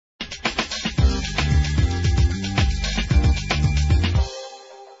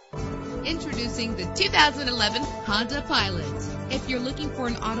Introducing the 2011 Honda Pilot. If you're looking for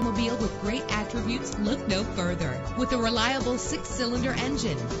an automobile with great attributes, look no further. With a reliable 6-cylinder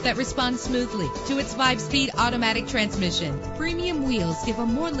engine that responds smoothly to its 5-speed automatic transmission, premium wheels give a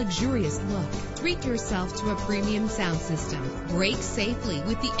more luxurious look. Treat yourself to a premium sound system. Brake safely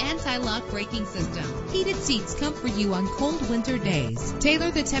with the anti-lock braking system. Heated seats comfort you on cold winter days.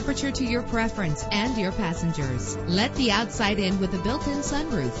 Tailor the temperature to your preference and your passengers. Let the outside in with a built-in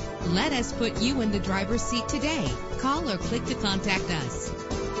sunroof. Let us put you in the driver's seat today. Call or click to contact us.